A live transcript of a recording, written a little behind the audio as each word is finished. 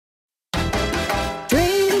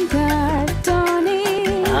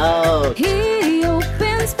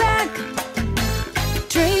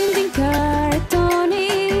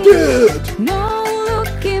no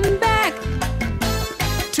looking back.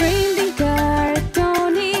 Trading card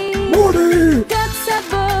Tony. Morning! That's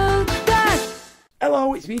about that.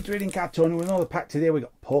 Hello, it's me, Trading Card Tony, with another pack today. We've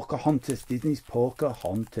got Pocahontas, Disney's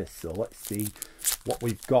Pocahontas. So let's see what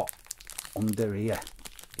we've got under here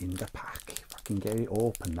in the pack. If I can get it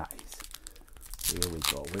open, that is. Here we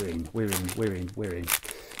go. We're in.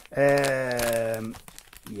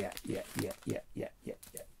 Yeah.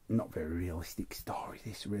 Not very realistic story,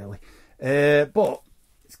 this, really. But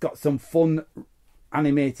it's got some fun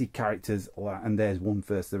animated characters, and there's one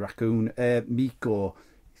first, the raccoon. Miko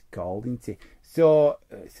is called, isn't he? So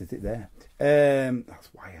it says it there. That's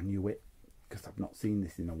why I knew it, because I've not seen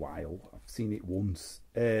this in a while. I've seen it once.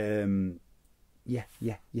 Yeah.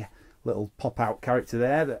 Little pop-out character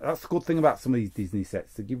there. That's the good thing about some of these Disney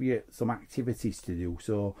sets. They give you some activities to do.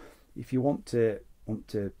 So if you want to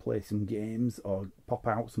play some games or pop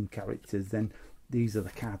out some characters, then these are the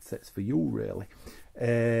card sets for you, really.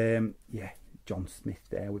 Yeah, John Smith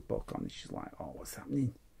there with Pocahontas. She's like, oh, what's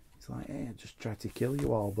happening? He's like, hey, I just tried to kill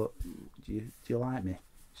you all, but do you like me?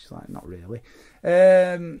 She's like, not really.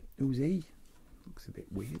 Who's he? Looks a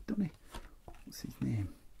bit weird, doesn't he? What's his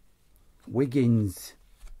name? Wiggins.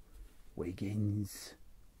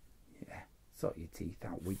 Yeah, sort your teeth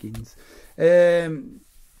out, Wiggins. Yeah,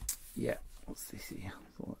 what's this here?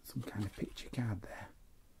 Some kind of picture card there.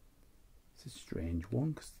 It's a strange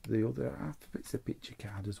one, because the other half of it's a picture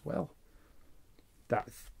card as well.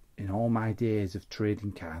 That's, in all my days of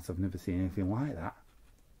trading cards, I've never seen anything like that.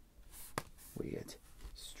 Weird.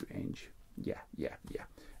 Strange. Yeah.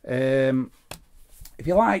 If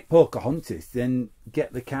you like Pocahontas, then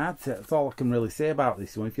get the card set. That's all I can really say about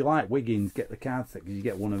this one. If you like Wiggins, get the card set, because you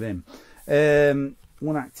get one of him.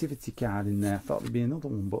 One activity card in there. I thought there'd be another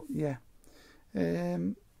one, but yeah.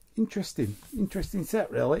 Interesting set,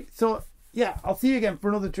 really. So yeah, I'll see you again for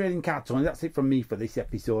another Trading Card Tony. That's it from me for this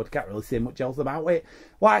episode. Can't really say much else about it.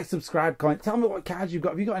 Like, subscribe, comment. Tell me what cards you've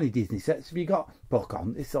got. Have you got any Disney sets? Have you got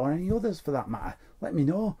Pocahontas or any others for that matter? Let me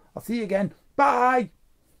know. I'll see you again. Bye.